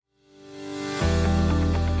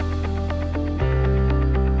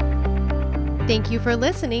Thank you for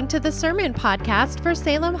listening to the Sermon Podcast for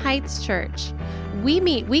Salem Heights Church. We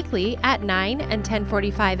meet weekly at 9 and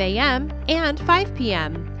 10:45 a.m. and 5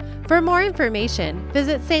 p.m. For more information,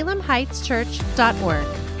 visit salemheightschurch.org.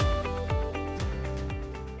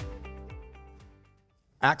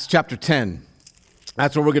 Acts chapter 10.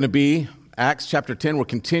 That's where we're going to be. Acts chapter 10, we're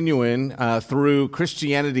continuing through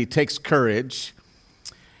Christianity Takes Courage.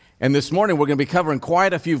 And this morning, we're going to be covering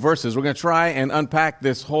quite a few verses. We're going to try and unpack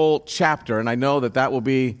this whole chapter, and I know that will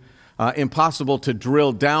be impossible to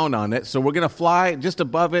drill down on it. So we're going to fly just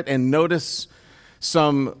above it and notice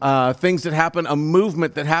some things that happen, a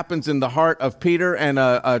movement that happens in the heart of Peter, and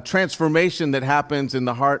a transformation that happens in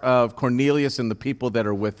the heart of Cornelius and the people that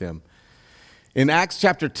are with him. In Acts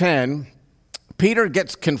chapter 10, Peter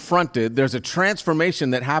gets confronted. There's a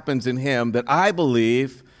transformation that happens in him that I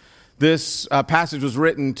believe this passage was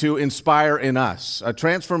written to inspire in us. A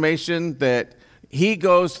transformation that he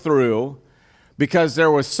goes through because there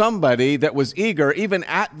was somebody that was eager, even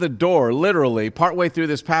at the door, literally, partway through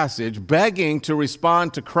this passage, begging to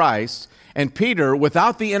respond to Christ. And Peter,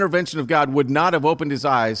 without the intervention of God, would not have opened his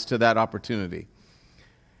eyes to that opportunity.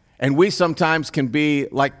 And we sometimes can be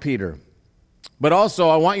like Peter. But also,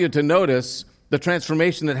 I want you to notice the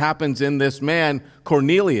transformation that happens in this man,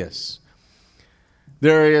 Cornelius.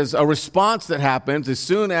 There is a response that happens as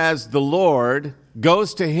soon as the Lord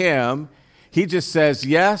goes to him. He just says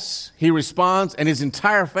yes, he responds, and his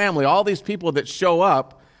entire family, all these people that show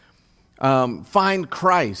up, find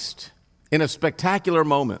Christ in a spectacular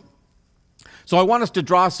moment. So I want us to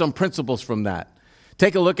draw some principles from that.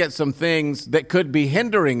 Take a look at some things that could be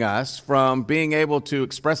hindering us from being able to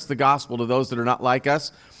express the gospel to those that are not like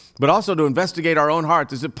us, but also to investigate our own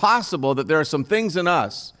hearts. Is it possible that there are some things in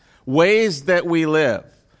us, ways that we live,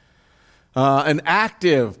 an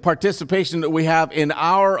active participation that we have in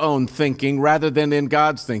our own thinking rather than in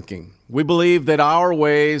God's thinking? We believe that our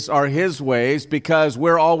ways are His ways because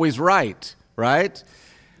we're always right?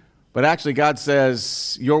 But actually God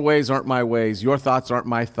says, your ways aren't my ways, your thoughts aren't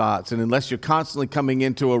my thoughts. And unless you're constantly coming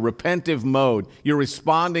into a repentive mode, you're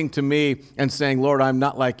responding to me and saying, Lord, I'm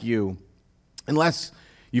not like you. Unless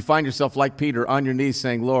you find yourself like Peter on your knees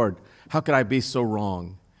saying, Lord, how could I be so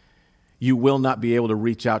wrong? You will not be able to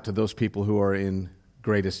reach out to those people who are in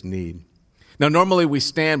greatest need. Now, normally we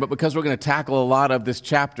stand, but because we're going to tackle a lot of this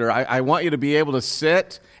chapter, I want you to be able to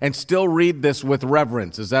sit and still read this with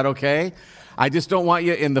reverence. Is that okay? I just don't want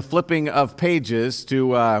you in the flipping of pages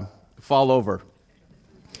to fall over.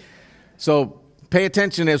 So pay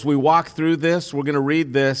attention as we walk through this. We're going to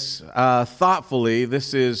read this thoughtfully.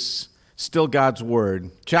 This is still God's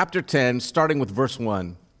Word. Chapter 10, starting with verse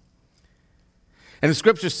 1. And the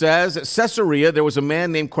scripture says, at Caesarea there was a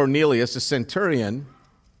man named Cornelius, a centurion,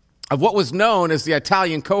 of what was known as the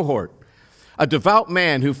Italian cohort, a devout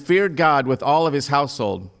man who feared God with all of his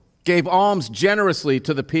household, gave alms generously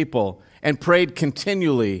to the people, and prayed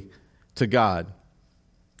continually to God.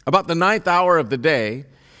 About the 9th hour of the day,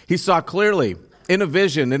 he saw clearly in a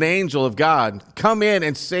vision an angel of God come in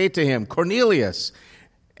and say to him, Cornelius.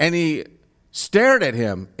 And he stared at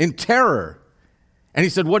him in terror. And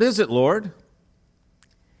he said, what is it, Lord?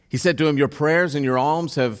 He said to him, your prayers and your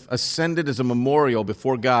alms have ascended as a memorial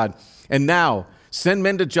before God. And now send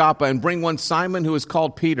men to Joppa and bring one Simon who is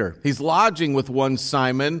called Peter. He's lodging with one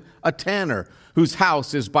Simon, a tanner, whose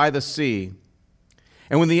house is by the sea.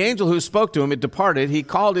 And when the angel who spoke to him had departed, he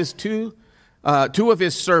called his two of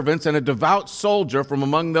his servants and a devout soldier from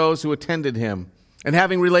among those who attended him. And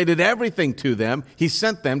having related everything to them, he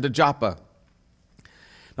sent them to Joppa.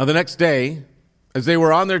 Now the next day, as they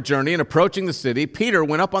were on their journey and approaching the city, Peter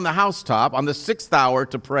went up on the housetop on the 6th hour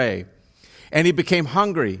to pray. And he became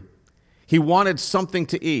hungry. He wanted something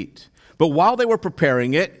to eat. But while they were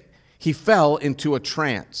preparing it, he fell into a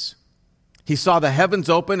trance. He saw the heavens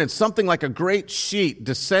open and something like a great sheet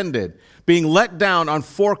descended, being let down on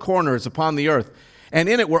 4 corners upon the earth. And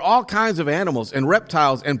in it were all kinds of animals and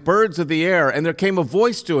reptiles and birds of the air. And there came a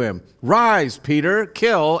voice to him, rise, Peter,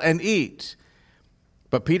 kill and eat.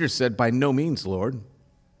 But Peter said, by no means, Lord,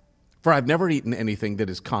 for I've never eaten anything that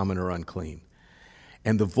is common or unclean.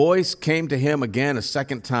 And the voice came to him again a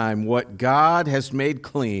second time, what God has made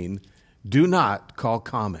clean, do not call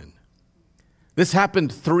common. This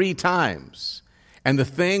happened 3 times, and the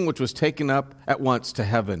thing which was taken up at once to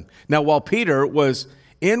heaven. Now, while Peter was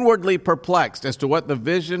inwardly perplexed as to what the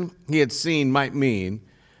vision he had seen might mean,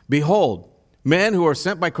 behold, men who were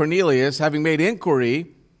sent by Cornelius, having made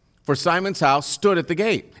inquiry for Simon's house, stood at the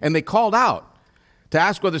gate. And they called out to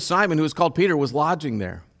ask whether Simon, who was called Peter, was lodging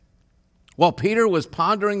there. While Peter was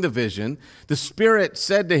pondering the vision, the Spirit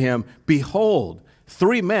said to him, behold,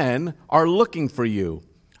 3 men are looking for you.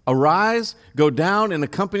 Arise, go down and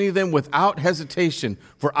accompany them without hesitation,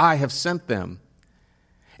 for I have sent them."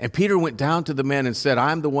 And Peter went down to the men and said,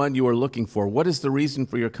 "I am the one you are looking for. What is the reason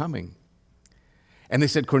for your coming?" And they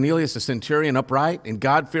said, "Cornelius, a centurion, upright and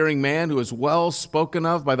God-fearing man who is well spoken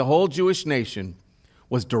of by the whole Jewish nation,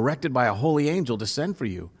 was directed by a holy angel to send for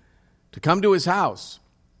you, to come to his house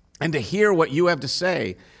and to hear what you have to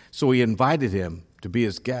say." So he invited him to be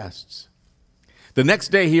his guests. The next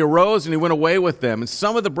day he arose and he went away with them, and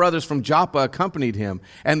some of the brothers from Joppa accompanied him.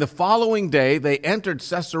 And the following day they entered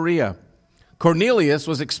Caesarea. Cornelius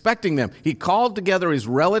was expecting them. He called together his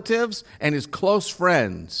relatives and his close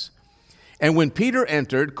friends. And when Peter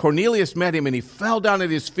entered, Cornelius met him, and he fell down at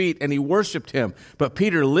his feet and he worshiped him. But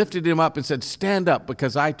Peter lifted him up and said, "Stand up,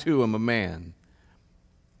 because I too am a man."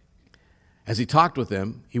 As he talked with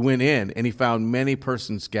them, he went in and he found many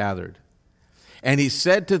persons gathered. And he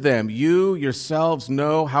said to them, "You yourselves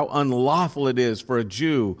know how unlawful it is for a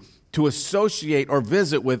Jew to associate or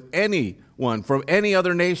visit with anyone from any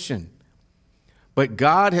other nation. But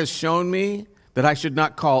God has shown me that I should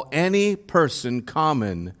not call any person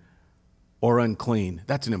common or unclean."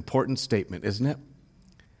 That's an important statement, isn't it?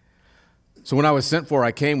 "So when I was sent for,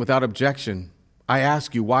 I came without objection. I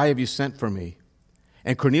ask you, why have you sent for me?"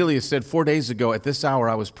 And Cornelius said, 4 days ago at this hour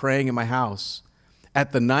I was praying in my house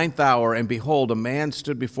at the 9th hour, and behold, a man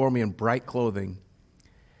stood before me in bright clothing.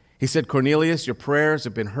 He said, 'Cornelius, your prayers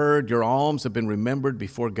have been heard, your alms have been remembered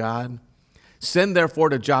before God. Send therefore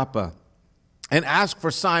to Joppa and ask for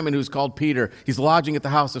Simon, who's called Peter. He's lodging at the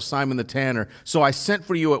house of Simon the tanner. So I sent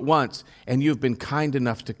for you at once, and you've been kind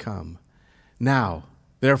enough to come. Now,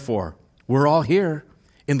 therefore, we're all here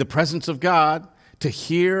in the presence of God to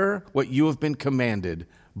hear what you have been commanded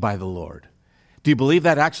by the Lord.'" Do you believe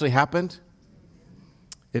that actually happened?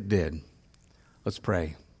 It did. Let's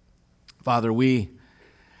pray. Father, we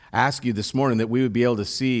ask you this morning that we would be able to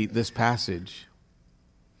see this passage.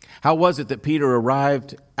 How was it that Peter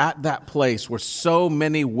arrived at that place where so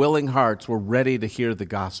many willing hearts were ready to hear the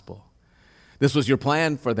gospel? This was your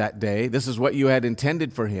plan for that day. This is what you had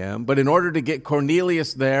intended for him. But in order to get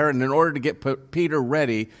Cornelius there and in order to get Peter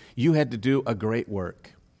ready, you had to do a great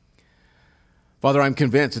work. Father, I'm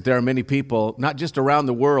convinced that there are many people, not just around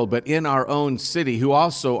the world, but in our own city, who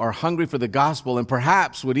also are hungry for the gospel and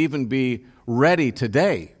perhaps would even be ready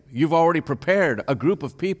today. You've already prepared a group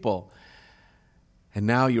of people, and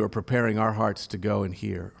now you are preparing our hearts to go and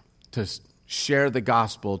hear, to share the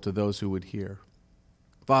gospel to those who would hear.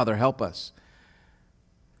 Father, help us.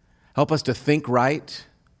 Help us to think right,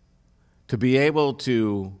 to be able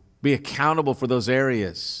to be accountable for those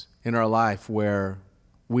areas in our life where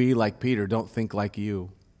we, like Peter, don't think like you.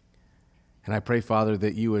 And I pray, Father,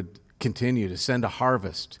 that you would continue to send a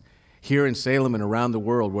harvest here in Salem and around the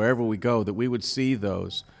world, wherever we go, that we would see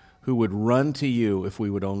those who would run to you if we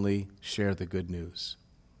would only share the good news.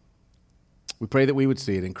 We pray that we would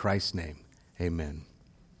see it in Christ's name. Amen.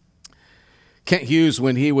 Kent Hughes,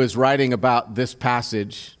 when he was writing about this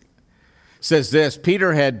passage, says this: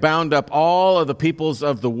 Peter had bound up all of the peoples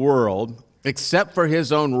of the world, except for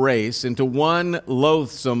his own race, into one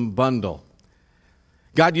loathsome bundle.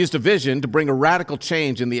 God used a vision to bring a radical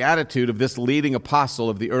change in the attitude of this leading apostle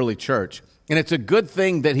of the early church. And it's a good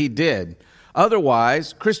thing that he did.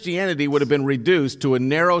 Otherwise, Christianity would have been reduced to a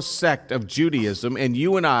narrow sect of Judaism, and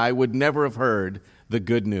you and I would never have heard the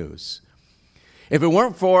good news. If it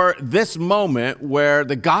weren't for this moment where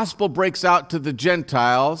the gospel breaks out to the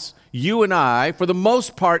Gentiles, you and I, for the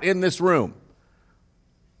most part in this room,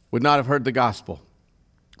 would not have heard the gospel.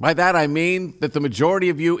 By that I mean that the majority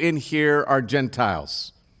of you in here are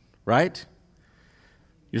Gentiles, right?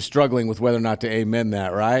 You're struggling with whether or not to amen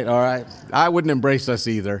that, right? All right. I wouldn't embrace us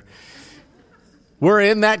either. We're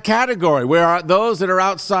in that category. We are those that are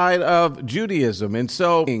outside of Judaism. And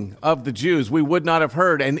so, of the Jews, we would not have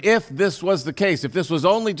heard. And if this was the case, if this was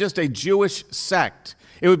only just a Jewish sect,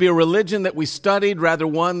 it would be a religion that we studied rather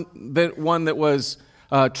one that was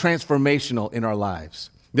transformational in our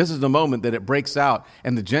lives. This is the moment that it breaks out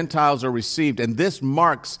and the Gentiles are received. And this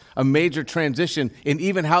marks a major transition in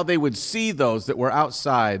even how they would see those that were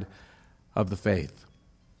outside of the faith.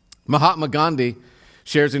 Mahatma Gandhi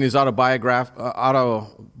shares in his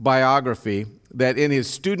autobiography that in his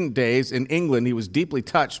student days in England, he was deeply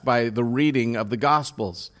touched by the reading of the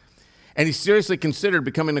Gospels. And he seriously considered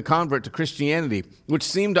becoming a convert to Christianity, which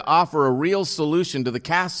seemed to offer a real solution to the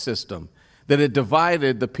caste system that had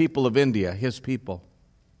divided the people of India, his people.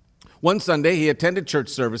 One Sunday, he attended church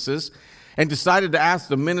services and decided to ask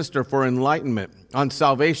the minister for enlightenment on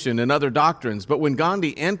salvation and other doctrines. But when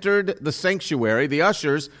Gandhi entered the sanctuary, the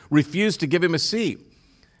ushers refused to give him a seat.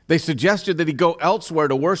 They suggested that he go elsewhere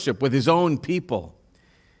to worship with his own people.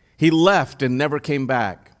 He left and never came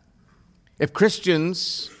back. If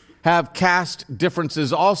Christians have caste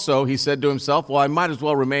differences also, he said to himself, well, I might as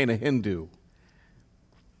well remain a Hindu.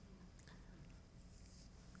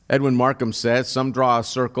 Edwin Markham says, some draw a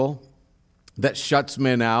circle that shuts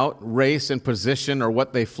men out. Race and position are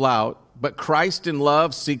what they flout. But Christ in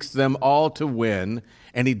love seeks them all to win,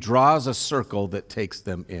 and he draws a circle that takes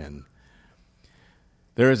them in.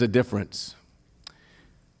 There is a difference.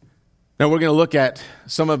 Now we're going to look at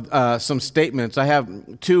some statements. I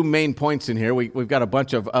have two main points in here. We've got a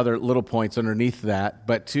bunch of other little points underneath that,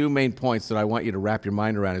 but two main points that I want you to wrap your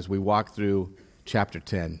mind around as we walk through chapter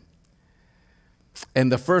 10.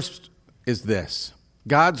 And the first is this: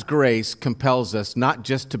 God's grace compels us not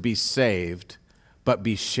just to be saved, but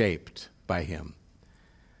be shaped by him.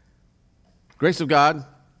 Grace of God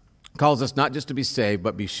calls us not just to be saved,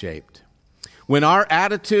 but be shaped. When our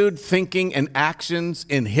attitude, thinking, and actions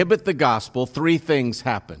inhibit the gospel, three things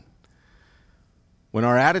happen. When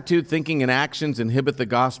our attitude, thinking, and actions inhibit the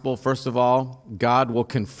gospel, first of all, God will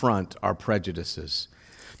confront our prejudices.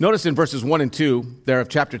 Notice in verses 1 and 2 there of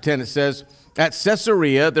chapter 10, it says, at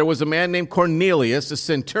Caesarea there was a man named Cornelius, a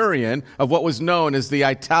centurion of what was known as the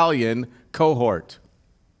Italian cohort.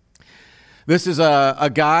 This is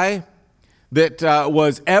a guy that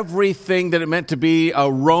was everything that it meant to be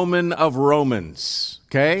a Roman of Romans,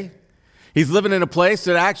 okay? He's living in a place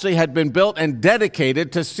that actually had been built and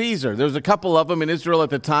dedicated to Caesar. There was a couple of them in Israel at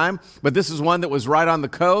the time, but this is one that was right on the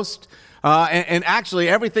coast. And actually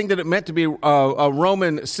everything that it meant to be a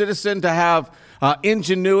Roman citizen, to have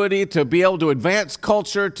ingenuity, to be able to advance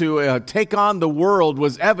culture, to take on the world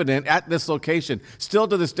was evident at this location. Still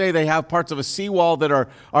to this day, they have parts of a seawall that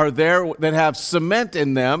are there that have cement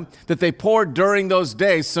in them that they poured during those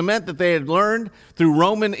days, cement that they had learned through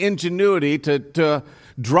Roman ingenuity to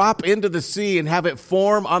drop into the sea and have it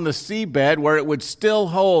form on the seabed where it would still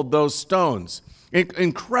hold those stones.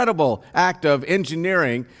 Incredible act of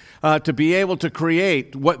engineering to be able to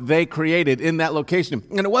create what they created in that location.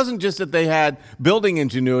 And it wasn't just that they had building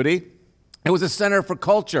ingenuity. It was a center for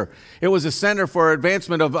culture. It was a center for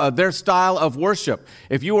advancement of their style of worship.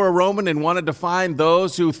 If you were a Roman and wanted to find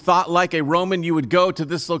those who thought like a Roman, you would go to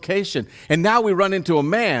this location. And now we run into a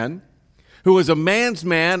man who is a man's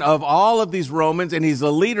man of all of these Romans, and he's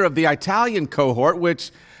the leader of the Italian cohort,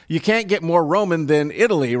 which you can't get more Roman than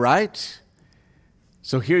Italy, right?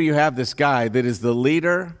 So here you have this guy that is the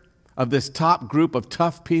leader of this top group of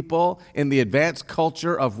tough people in the advanced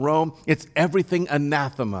culture of Rome. It's everything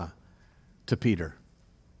anathema to Peter.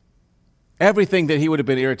 Everything that he would have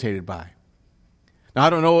been irritated by. Now, I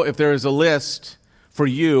don't know if there is a list for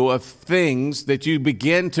you of things that you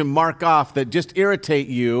begin to mark off that just irritate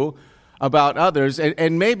you about others.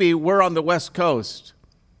 And maybe we're on the West Coast,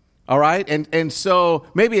 all right? And so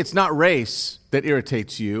maybe it's not race that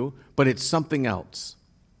irritates you, but it's something else.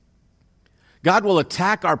 God will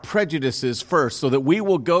attack our prejudices first so that we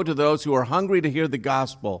will go to those who are hungry to hear the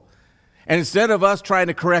gospel. And instead of us trying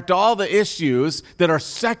to correct all the issues that are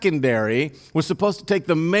secondary, we're supposed to take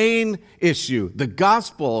the main issue, the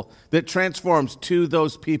gospel that transforms, to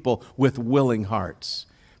those people with willing hearts.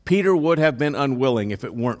 Peter would have been unwilling if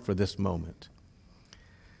it weren't for this moment.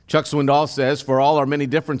 Chuck Swindoll says, for all our many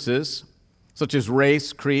differences, such as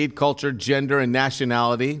race, creed, culture, gender, and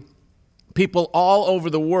nationality, people all over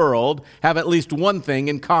the world have at least one thing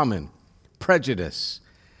in common: prejudice.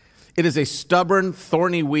 It is a stubborn,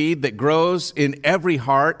 thorny weed that grows in every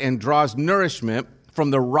heart and draws nourishment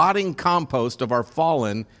from the rotting compost of our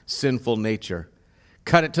fallen, sinful nature.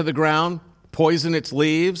 Cut it to the ground, poison its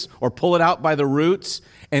leaves, or pull it out by the roots,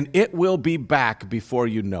 and it will be back before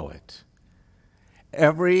you know it.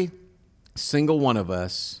 Every single one of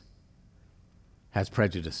us has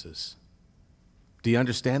prejudices. Do you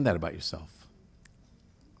understand that about yourself?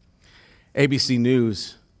 ABC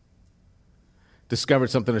News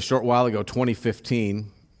discovered something a short while ago,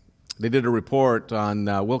 2015. They did a report on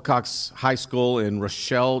Wilcox High School in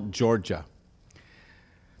Rochelle, Georgia.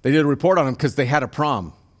 They did a report on them because they had a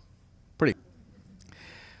prom.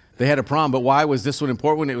 They had a prom, but why was this one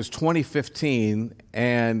important? It was 2015,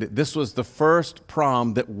 and this was the first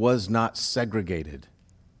prom that was not segregated.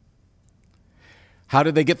 How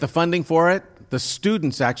did they get the funding for it? The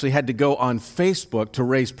students actually had to go on Facebook to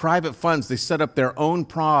raise private funds. They set up their own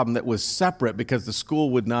prom that was separate because the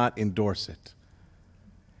school would not endorse it.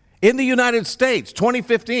 In the United States,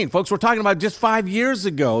 2015, folks, we're talking about just 5 years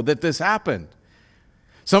ago that this happened.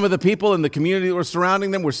 Some of the people in the community that were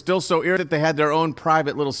surrounding them were still so irritated they had their own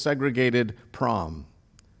private little segregated prom.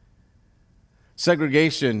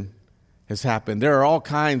 Segregation has happened. There are all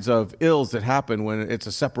kinds of ills that happen when it's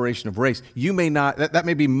a separation of race. You may not, that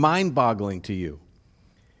may be mind-boggling to you.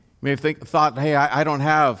 may have thought, hey, I don't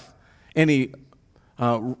have any,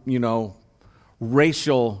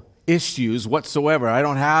 racial issues whatsoever. I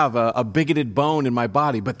don't have a bigoted bone in my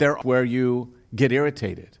body, but they're where you get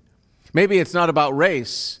irritated. Maybe it's not about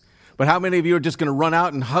race, but how many of you are just going to run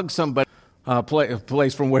out and hug somebody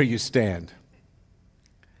place from where you stand?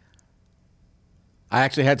 I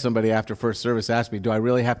actually had somebody after first service ask me, do I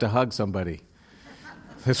really have to hug somebody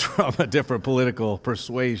that's from a different political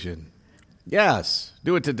persuasion? Yes,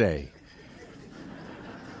 do it today.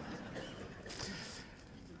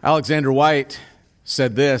 Alexander White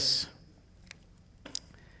said this.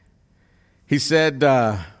 He said,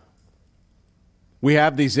 we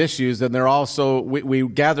have these issues, and they're also, we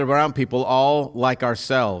gather around people all like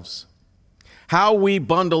ourselves. How we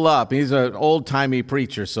bundle up, he's an old-timey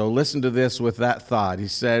preacher, so listen to this with that thought. He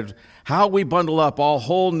said, how we bundle up all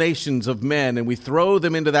whole nations of men, and we throw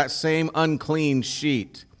them into that same unclean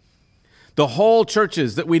sheet. The whole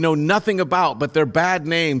churches that we know nothing about, but they're bad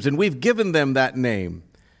names, and we've given them that name.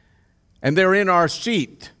 And they're in our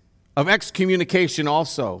sheet of excommunication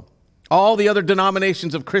also. All the other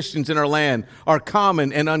denominations of Christians in our land are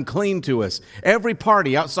common and unclean to us. Every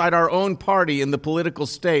party outside our own party in the political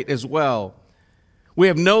state as well. We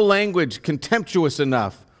have no language contemptuous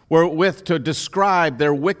enough wherewith to describe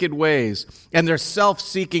their wicked ways and their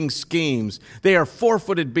self-seeking schemes. They are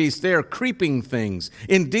four-footed beasts. They are creeping things.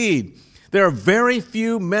 Indeed, there are very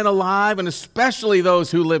few men alive, and especially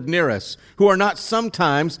those who live near us, who are not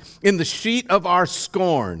sometimes in the sheet of our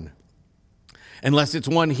scorn. Unless it's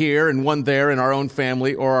one here and one there in our own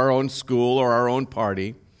family or our own school or our own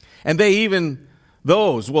party. And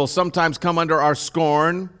those will sometimes come under our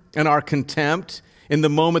scorn and our contempt in the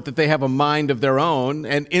moment that they have a mind of their own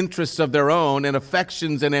and interests of their own and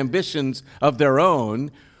affections and ambitions of their own.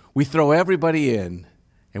 We throw everybody in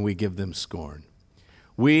and we give them scorn.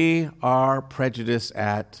 We are prejudiced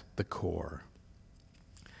at the core.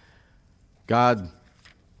 God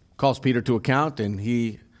calls Peter to account, and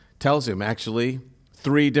he tells him actually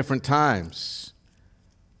 3 different times,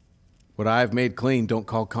 what I have made clean, don't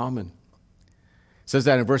call common. It says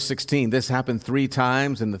that in verse 16, this happened 3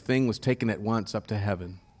 times, and the thing was taken at once up to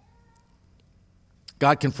heaven.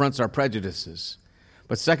 God confronts our prejudices,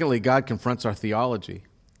 but secondly, God confronts our theology.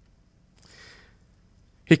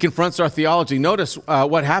 He confronts our theology. Notice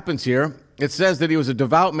what happens here. It says that he was a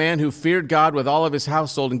devout man who feared God with all of his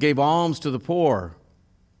household and gave alms to the poor,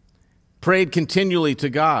 prayed continually to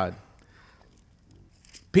God.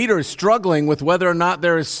 Peter is struggling with whether or not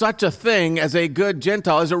there is such a thing as a good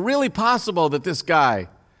Gentile. Is it really possible that this guy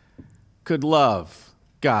could love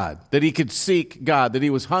God, that he could seek God, that he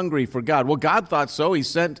was hungry for God? Well, God thought so. He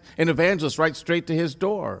sent an evangelist right straight to his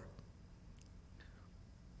door.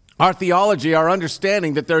 Our theology, our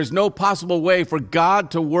understanding that there is no possible way for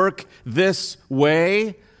God to work this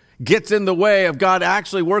way gets in the way of God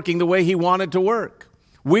actually working the way he wanted to work.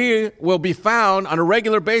 We will be found on a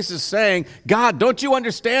regular basis saying, God, don't you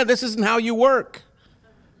understand? This isn't how you work.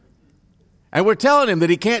 And we're telling him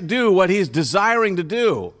that he can't do what he's desiring to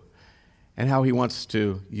do and how he wants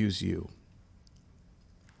to use you.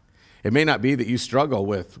 It may not be that you struggle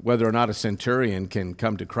with whether or not a centurion can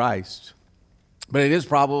come to Christ, but it is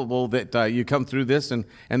probable that you come through this, and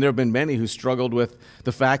there have been many who struggled with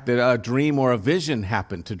the fact that a dream or a vision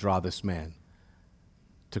happened to draw this man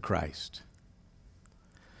to Christ.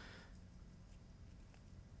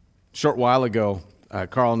 A short while ago,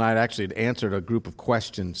 Carl and I actually had answered a group of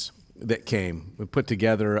questions that came. We put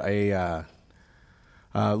together a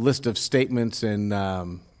list of statements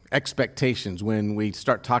and expectations when we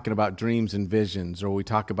start talking about dreams and visions, or we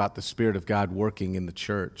talk about the Spirit of God working in the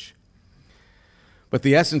church. But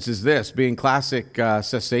the essence is this: being classic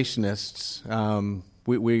cessationists,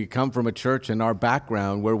 we come from a church in our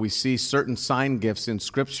background where we see certain sign gifts in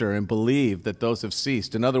Scripture and believe that those have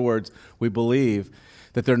ceased. In other words, we believe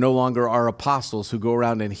that there no longer are apostles who go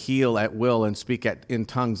around and heal at will and speak in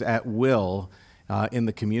tongues at will in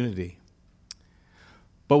the community.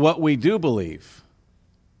 But what we do believe,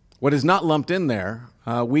 what is not lumped in there,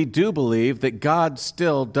 we do believe that God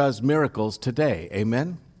still does miracles today.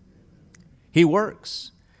 Amen? He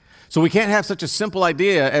works. So we can't have such a simple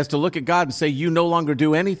idea as to look at God and say, you no longer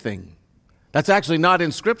do anything. That's actually not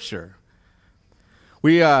in Scripture.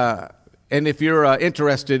 And if you're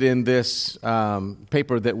interested in this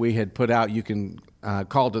paper that we had put out, you can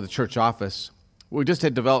call to the church office. We just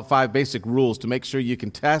had developed 5 basic rules to make sure you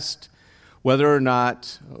can test whether or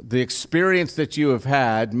not the experience that you have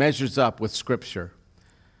had measures up with Scripture.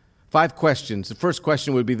 5 questions. The first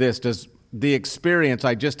question would be this: does the experience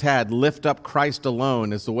I just had lift up Christ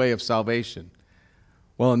alone as the way of salvation?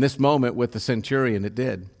 Well, in this moment with the centurion, it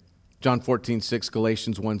did. John 14:6,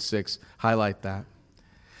 Galatians 1:6 highlight that.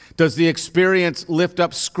 Does the experience lift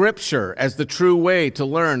up Scripture as the true way to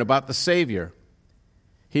learn about the Savior?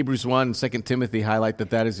 Hebrews 1 and 2 Timothy highlight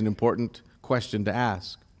that is an important question to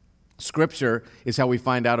ask. Scripture is how we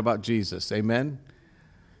find out about Jesus, amen?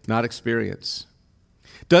 Not experience.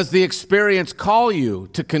 Does the experience call you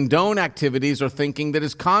to condone activities or thinking that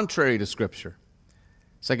is contrary to Scripture?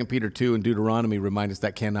 2 Peter 2 and Deuteronomy remind us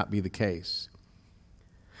that cannot be the case.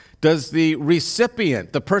 Does the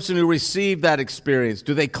recipient, the person who received that experience,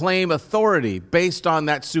 do they claim authority based on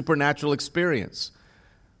that supernatural experience?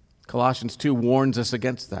 Colossians 2 warns us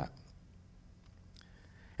against that.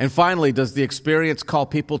 And finally, does the experience call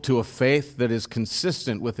people to a faith that is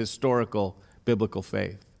consistent with historical biblical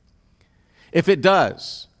faith? If it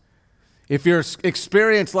does, if your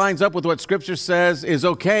experience lines up with what Scripture says is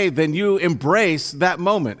okay, then you embrace that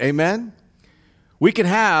moment. Amen? We can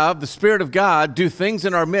have the Spirit of God do things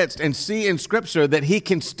in our midst and see in Scripture that He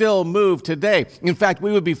can still move today. In fact,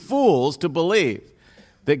 we would be fools to believe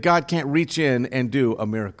that God can't reach in and do a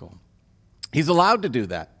miracle. He's allowed to do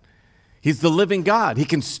that. He's the living God. He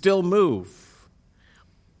can still move.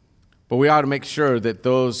 But we ought to make sure that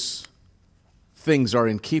those things are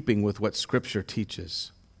in keeping with what Scripture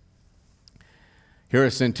teaches. Here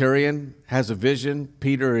a centurion has a vision.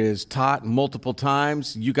 Peter is taught multiple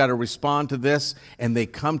times, you got to respond to this, and they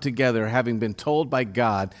come together having been told by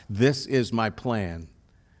God, this is my plan.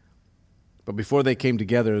 But before they came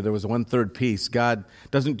together, there was one third piece. God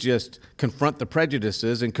doesn't just confront the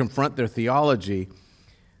prejudices and confront their theology,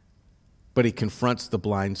 but He confronts the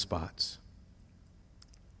blind spots.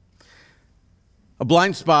 A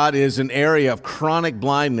blind spot is an area of chronic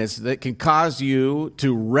blindness that can cause you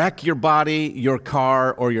to wreck your body, your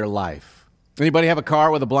car, or your life. Anybody have a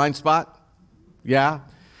car with a blind spot? Yeah?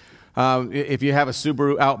 If you have a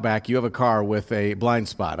Subaru Outback, you have a car with a blind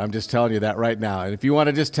spot. I'm just telling you that right now. And if you want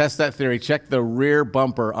to just test that theory, check the rear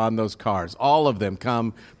bumper on those cars. All of them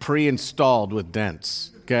come pre-installed with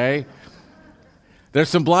dents, okay? There's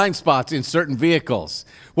some blind spots in certain vehicles.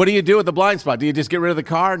 What do you do with the blind spot? Do you just get rid of the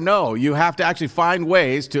car? No, you have to actually find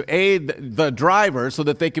ways to aid the driver so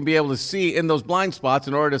that they can be able to see in those blind spots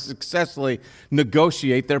in order to successfully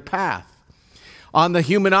negotiate their path. On the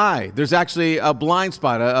human eye, there's actually a blind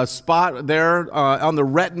spot, a spot there on the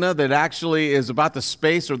retina that actually is about the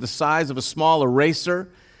space or the size of a small eraser.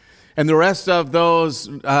 And the rest of those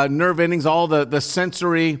nerve endings, all the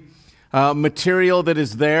sensory material that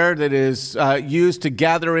is there, that is used to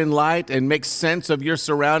gather in light and make sense of your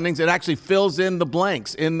surroundings, it actually fills in the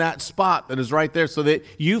blanks in that spot that is right there so that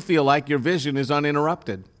you feel like your vision is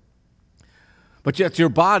uninterrupted. But yet your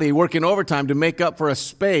body working overtime to make up for a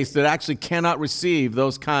space that actually cannot receive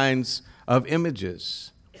those kinds of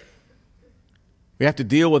images. We have to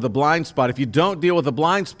deal with a blind spot. If you don't deal with a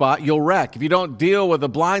blind spot, you'll wreck. If you don't deal with a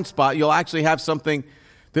blind spot, you'll actually have something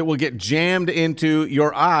that will get jammed into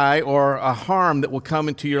your eye or a harm that will come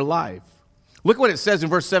into your life. Look what it says in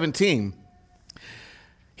verse 17.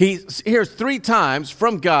 He hears 3 times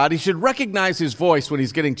from God. He should recognize His voice when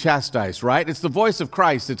he's getting chastised, right? It's the voice of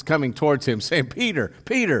Christ that's coming towards him saying, Peter,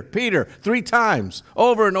 Peter, Peter, 3 times,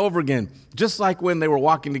 over and over again, just like when they were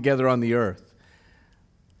walking together on the earth.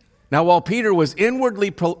 Now, while Peter was inwardly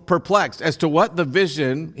perplexed as to what the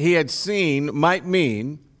vision he had seen might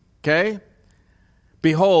mean, okay?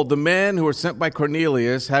 Behold, the men who were sent by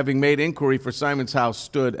Cornelius, having made inquiry for Simon's house,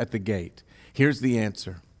 stood at the gate. Here's the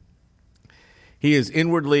answer. He is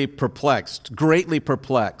inwardly perplexed, greatly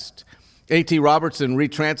perplexed. A.T. Robertson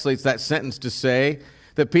retranslates that sentence to say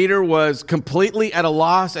that Peter was completely at a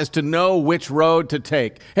loss as to know which road to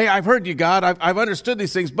take. Hey, I've heard you, God. I've understood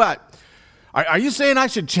these things, but are you saying I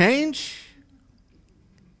should change?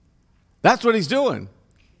 That's what he's doing.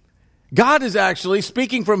 God is actually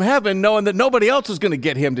speaking from heaven, knowing that nobody else is going to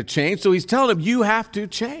get him to change, so he's telling him, you have to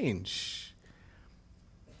change.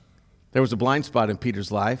 There was a blind spot in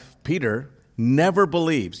Peter's life. Peter never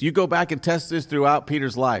believes. You go back and test this throughout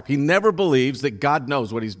Peter's life. He never believes that God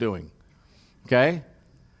knows what he's doing. Okay?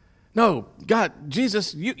 No, God,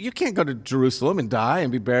 Jesus, you can't go to Jerusalem and die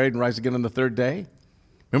and be buried and rise again on the 3rd day.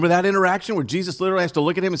 Remember that interaction where Jesus literally has to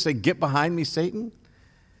look at him and say, get behind me, Satan?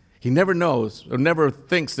 He never knows or never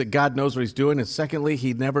thinks that God knows what he's doing. And secondly,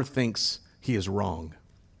 he never thinks he is wrong.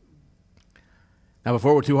 Now,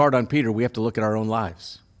 before we're too hard on Peter, we have to look at our own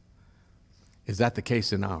lives. Is that the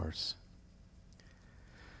case in ours?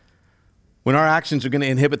 When our actions are going to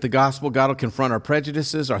inhibit the gospel, God will confront our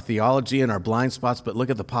prejudices, our theology, and our blind spots. But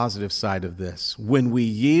look at the positive side of this. When we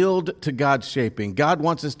yield to God's shaping, God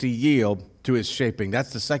wants us to yield to his shaping.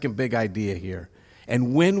 That's the second big idea here.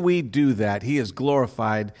 And when we do that, he is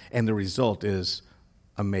glorified, and the result is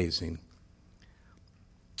amazing.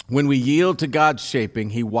 When we yield to God's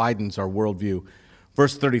shaping, he widens our worldview.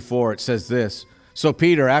 Verse 34, it says this, so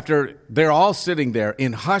Peter, after they're all sitting there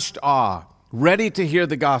in hushed awe, ready to hear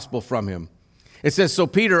the gospel from him, it says, so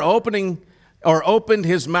Peter opened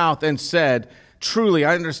his mouth and said, truly,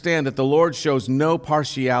 I understand that the Lord shows no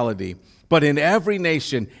partiality, but in every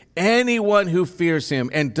nation, anyone who fears him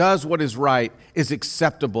and does what is right is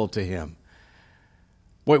acceptable to him.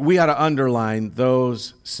 Boy, we ought to underline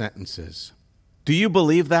those sentences. Do you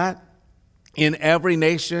believe that? In every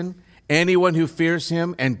nation, anyone who fears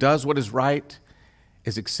him and does what is right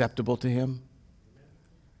is acceptable to him?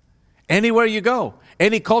 Anywhere you go,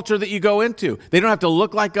 any culture that you go into, they don't have to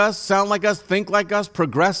look like us, sound like us, think like us,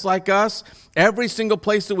 progress like us. Every single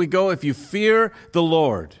place that we go, if you fear the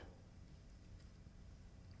Lord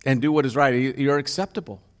and do what is right, you're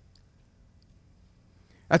acceptable.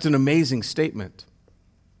 That's an amazing statement.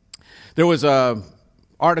 There was an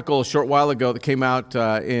article a short while ago that came out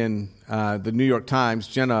in the New York Times.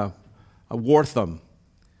 Jenna Wortham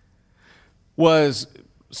was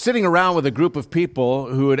sitting around with a group of people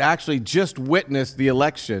who had actually just witnessed the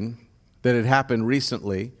election that had happened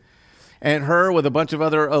recently. And her with a bunch of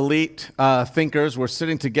other elite thinkers were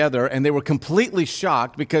sitting together, and they were completely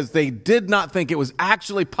shocked because they did not think it was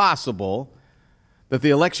actually possible that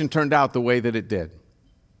the election turned out the way that it did.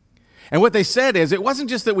 And what they said is, it wasn't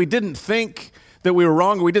just that we didn't think that we were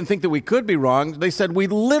wrong, or we didn't think that we could be wrong. They said we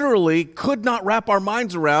literally could not wrap our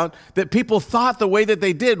minds around that people thought the way that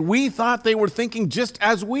they did. We thought they were thinking just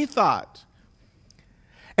as we thought.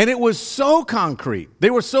 And it was so concrete. They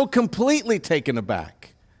were so completely taken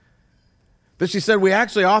aback that she said we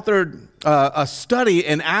actually authored a study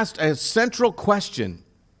and asked a central question.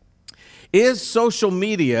 Is social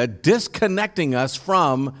media disconnecting us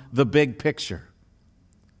from the big picture?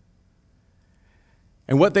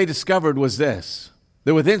 And what they discovered was this,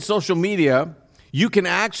 that within social media, you can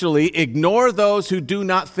actually ignore those who do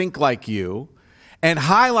not think like you and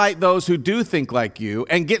highlight those who do think like you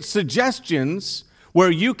and get suggestions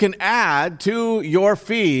where you can add to your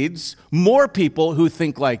feeds more people who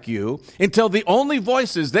think like you until the only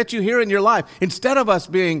voices that you hear in your life, instead of us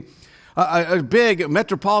being a big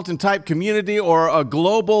metropolitan type community or a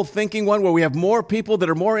global thinking one where we have more people that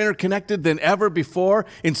are more interconnected than ever before,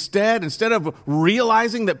 instead of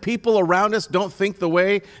realizing that people around us don't think the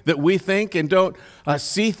way that we think and don't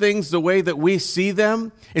see things the way that we see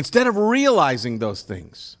them, instead of realizing those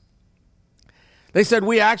things, they said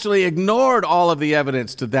we actually ignored all of the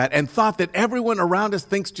evidence to that and thought that everyone around us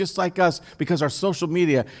thinks just like us because our social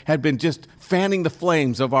media had been just fanning the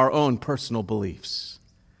flames of our own personal beliefs.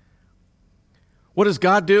 What does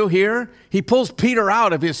God do here? He pulls Peter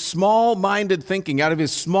out of his small-minded thinking, out of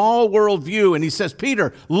his small worldview, and he says,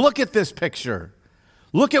 Peter, look at this picture.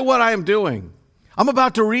 Look at what I am doing. I'm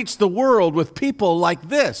about to reach the world with people like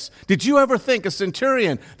this. Did you ever think a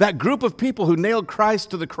centurion, that group of people who nailed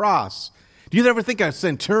Christ to the cross, do you ever think a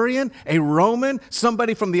centurion, a Roman,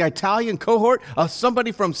 somebody from the Italian cohort,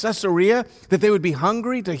 somebody from Caesarea, that they would be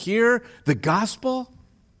hungry to hear the gospel?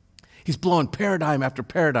 He's blowing paradigm after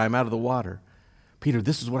paradigm out of the water. Peter,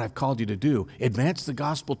 this is what I've called you to do. Advance the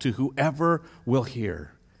gospel to whoever will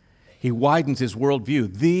hear. He widens his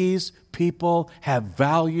worldview. These people have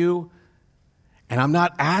value, and I'm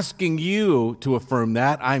not asking you to affirm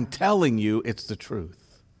that. I'm telling you it's the truth.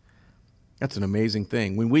 That's an amazing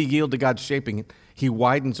thing. When we yield to God's shaping, he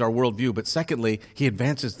widens our worldview. But secondly, he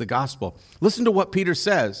advances the gospel. Listen to what Peter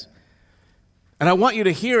says. And I want you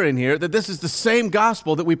to hear in here that this is the same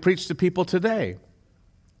gospel that we preach to people today.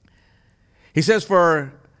 He says,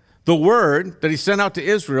 for the word that he sent out to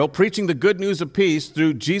Israel, preaching the good news of peace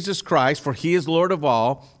through Jesus Christ, for he is Lord of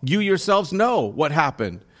all, you yourselves know what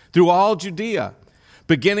happened through all Judea,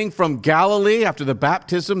 beginning from Galilee after the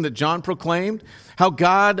baptism that John proclaimed, how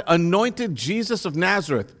God anointed Jesus of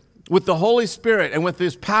Nazareth with the Holy Spirit and with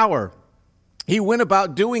his power. He went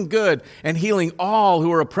about doing good and healing all who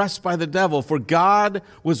were oppressed by the devil, for God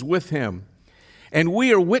was with him. And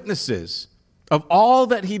we are witnesses of all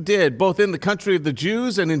that he did, both in the country of the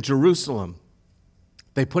Jews and in Jerusalem.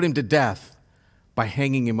 They put him to death by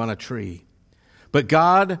hanging him on a tree. But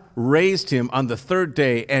God raised him on the third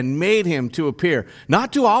day and made him to appear,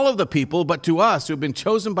 not to all of the people, but to us who have been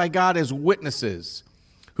chosen by God as witnesses,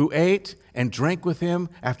 who ate and drank with him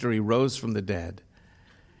after he rose from the dead.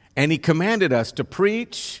 And he commanded us to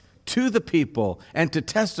preach to the people and to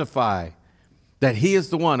testify that he is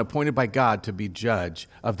the one appointed by God to be judge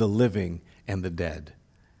of the living and the dead.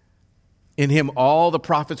 In him all the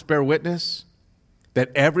prophets bear witness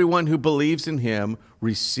that everyone who believes in him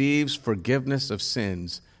receives forgiveness of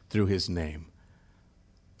sins through his name.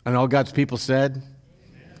 And all God's people said,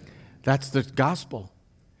 That's the gospel.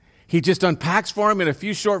 He just unpacks for him in a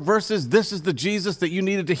few short verses, this is the Jesus that you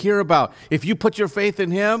needed to hear about. If you put your faith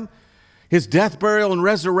in him, his death, burial, and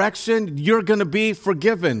resurrection, you're going to be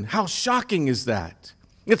forgiven. How shocking is that?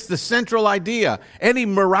 It's the central idea. Any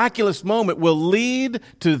miraculous moment will lead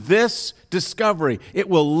to this discovery. It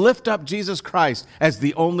will lift up Jesus Christ as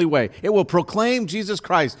the only way. It will proclaim Jesus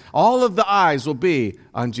Christ. All of the eyes will be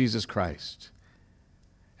on Jesus Christ.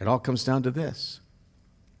 It all comes down to this.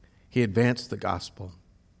 He advanced the gospel.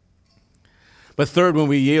 But third, when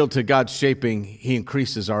we yield to God's shaping, he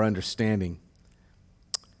increases our understanding.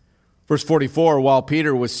 Verse 44, while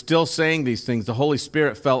Peter was still saying these things, the Holy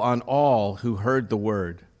Spirit fell on all who heard the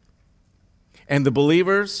word. And the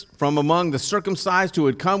believers from among the circumcised who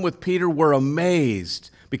had come with Peter were amazed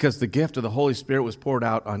because the gift of the Holy Spirit was poured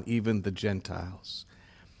out on even the Gentiles.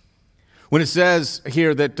 When it says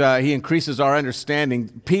here that he increases our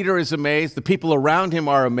understanding, Peter is amazed. The people around him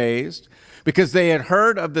are amazed because they had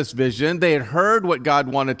heard of this vision. They had heard what God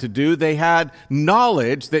wanted to do. They had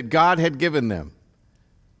knowledge that God had given them.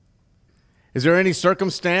 Is there any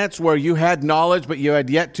circumstance where you had knowledge, but you had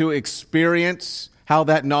yet to experience how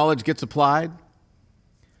that knowledge gets applied?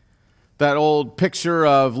 That old picture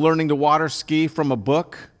of learning to water ski from a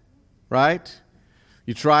book, right?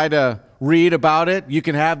 You try to read about it. You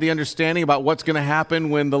can have the understanding about what's going to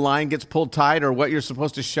happen when the line gets pulled tight or what you're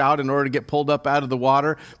supposed to shout in order to get pulled up out of the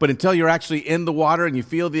water. But until you're actually in the water and you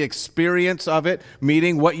feel the experience of it,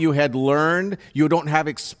 meaning what you had learned, you don't have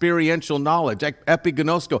experiential knowledge.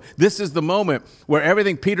 Epignosko. This is the moment where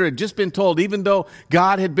everything Peter had just been told, even though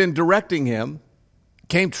God had been directing him,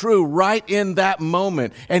 came true right in that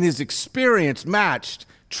moment. And his experience matched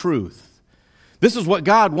truth. This is what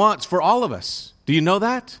God wants for all of us. Do you know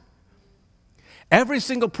that? Every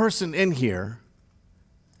single person in here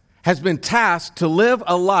has been tasked to live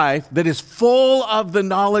a life that is full of the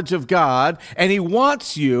knowledge of God, and he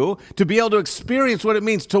wants you to be able to experience what it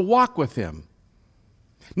means to walk with him.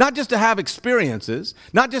 Not just to have experiences,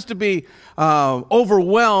 not just to be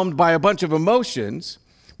overwhelmed by a bunch of emotions,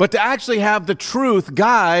 but to actually have the truth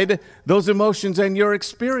guide those emotions and your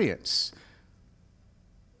experience.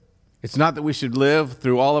 It's not that we should live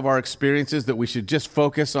through all of our experiences, that we should just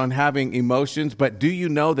focus on having emotions, but do you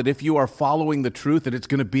know that if you are following the truth, that it's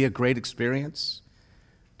going to be a great experience?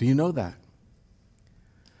 Do you know that?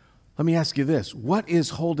 Let me ask you this. What is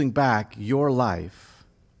holding back your life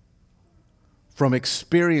from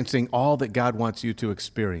experiencing all that God wants you to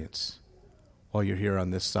experience while you're here on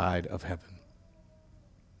this side of heaven?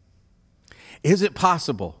 Is it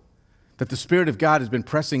possible that the Spirit of God has been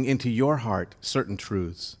pressing into your heart certain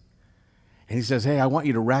truths? And he says, hey, I want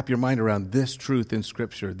you to wrap your mind around this truth in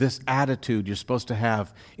Scripture, this attitude you're supposed to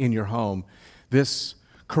have in your home, this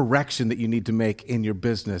correction that you need to make in your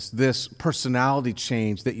business, this personality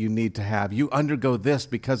change that you need to have. You undergo this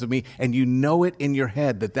because of me, and you know it in your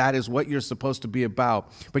head that that is what you're supposed to be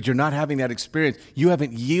about, but you're not having that experience. You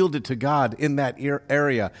haven't yielded to God in that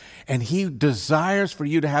area, and he desires for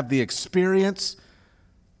you to have the experience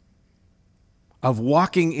of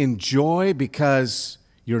walking in joy because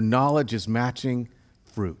your knowledge is matching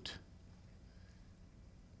fruit.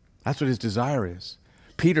 That's what his desire is.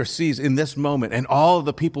 Peter sees in this moment, and all of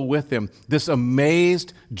the people with him, this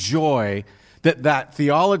amazed joy that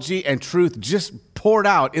theology and truth just poured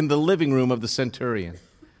out in the living room of the centurion.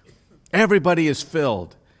 Everybody is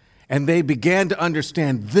filled, and they began to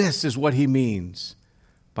understand this is what he means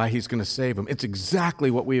by he's going to save them. It's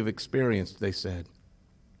exactly what we have experienced, they said.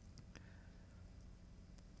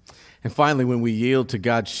 And finally, when we yield to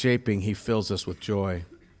God's shaping, he fills us with joy.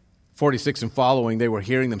 46 and following, they were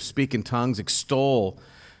hearing them speak in tongues, extol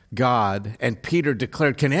God, and Peter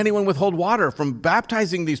declared, can anyone withhold water from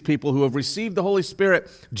baptizing these people who have received the Holy Spirit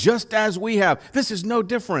just as we have? This is no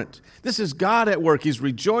different. This is God at work. He's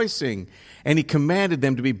rejoicing. And he commanded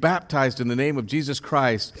them to be baptized in the name of Jesus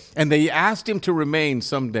Christ. And they asked him to remain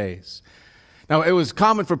some days. Now, it was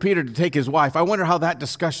common for Peter to take his wife. I wonder how that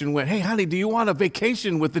discussion went. Hey, honey, do you want a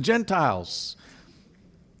vacation with the Gentiles?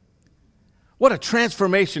 What a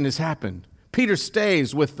transformation has happened. Peter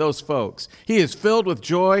stays with those folks. He is filled with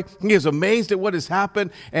joy. He is amazed at what has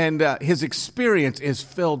happened, and his experience is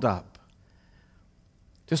filled up.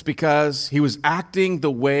 Just because he was acting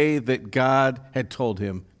the way that God had told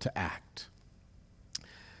him to act.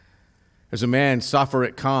 There's a man,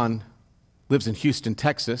 Safarit Khan, lives in Houston,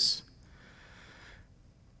 Texas.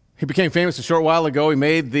 He became famous a short while ago. He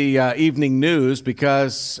made the evening news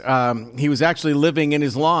because he was actually living in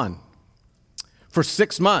his lawn. For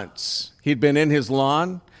 6 months, he'd been in his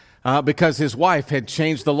lawn because his wife had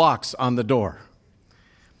changed the locks on the door.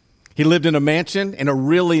 He lived in a mansion in a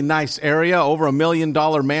really nice area, over $1 million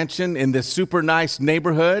mansion in this super nice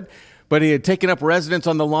neighborhood. But he had taken up residence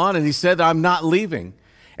on the lawn, and he said, I'm not leaving.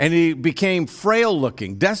 And he became frail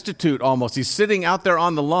looking, destitute almost. He's sitting out there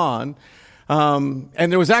on the lawn. And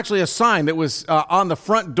there was actually a sign that was on the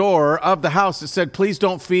front door of the house that said, please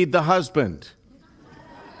don't feed the husband.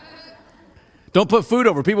 Don't put food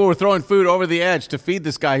over. People were throwing food over the edge to feed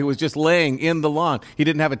this guy who was just laying in the lawn. He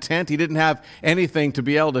didn't have a tent. He didn't have anything to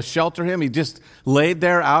be able to shelter him. He just laid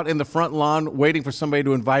there out in the front lawn waiting for somebody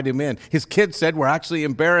to invite him in. His kids said, we're actually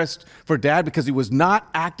embarrassed for Dad because he was not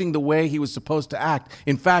acting the way he was supposed to act.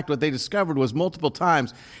 In fact, what they discovered was multiple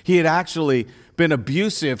times he had actually been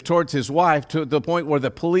abusive towards his wife to the point where the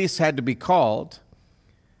police had to be called.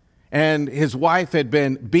 And his wife had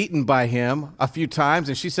been beaten by him a few times,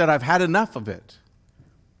 and she said, I've had enough of it.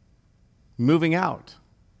 Moving out.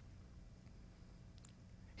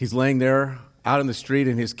 He's laying there out in the street,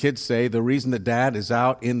 and his kids say the reason that Dad is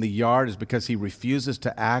out in the yard is because he refuses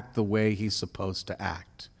to act the way he's supposed to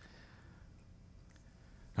act.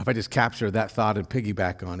 Now, if I just capture that thought and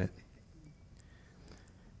piggyback on it,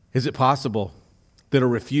 is it possible that a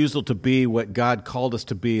refusal to be what God called us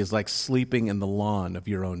to be is like sleeping in the lawn of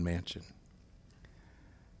your own mansion?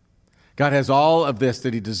 God has all of this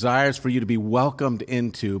that he desires for you to be welcomed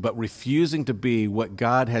into, but refusing to be what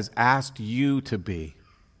God has asked you to be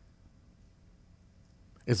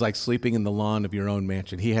is like sleeping in the lawn of your own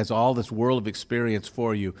mansion. He has all this world of experience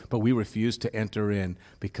for you, but we refuse to enter in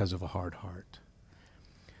because of a hard heart.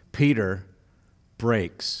 Peter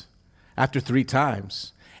breaks after 3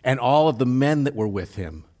 times. And all of the men that were with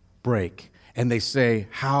him break. And they say,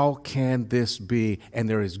 how can this be? And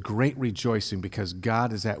there is great rejoicing because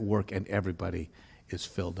God is at work and everybody is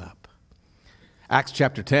filled up. Acts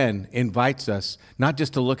chapter 10 invites us not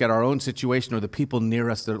just to look at our own situation or the people near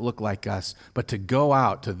us that look like us, but to go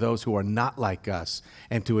out to those who are not like us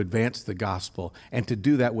and to advance the gospel and to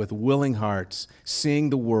do that with willing hearts, seeing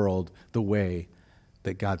the world the way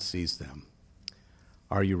that God sees them.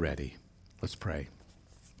 Are you ready? Let's pray.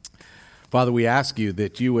 Father, we ask you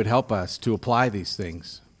that you would help us to apply these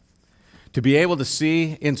things, to be able to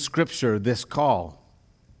see in Scripture this call,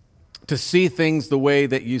 to see things the way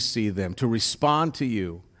that you see them, to respond to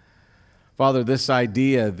you. Father, this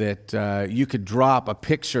idea that you could drop a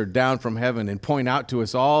picture down from heaven and point out to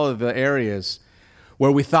us all of the areas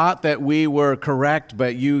where we thought that we were correct,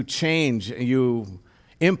 but you change, you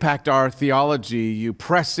impact our theology, you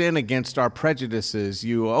press in against our prejudices,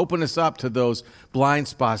 you open us up to those blind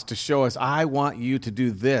spots to show us, I want you to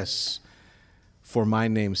do this for my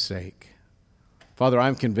name's sake. Father,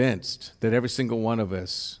 I'm convinced that every single one of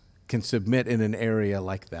us can submit in an area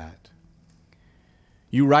like that.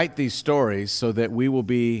 You write these stories so that we will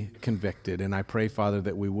be convicted, and I pray, Father,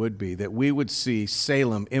 that we would be, that we would see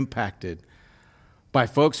Salem impacted by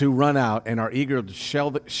folks who run out and are eager to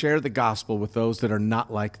share the gospel with those that are not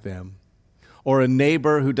like them, or a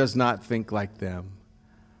neighbor who does not think like them,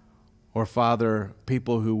 or, Father,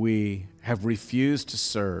 people who we have refused to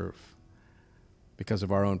serve because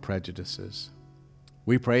of our own prejudices.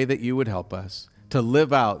 We pray that you would help us to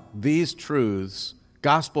live out these truths,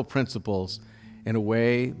 gospel principles, in a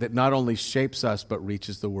way that not only shapes us but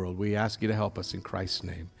reaches the world. We ask you to help us in Christ's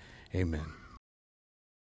name. Amen.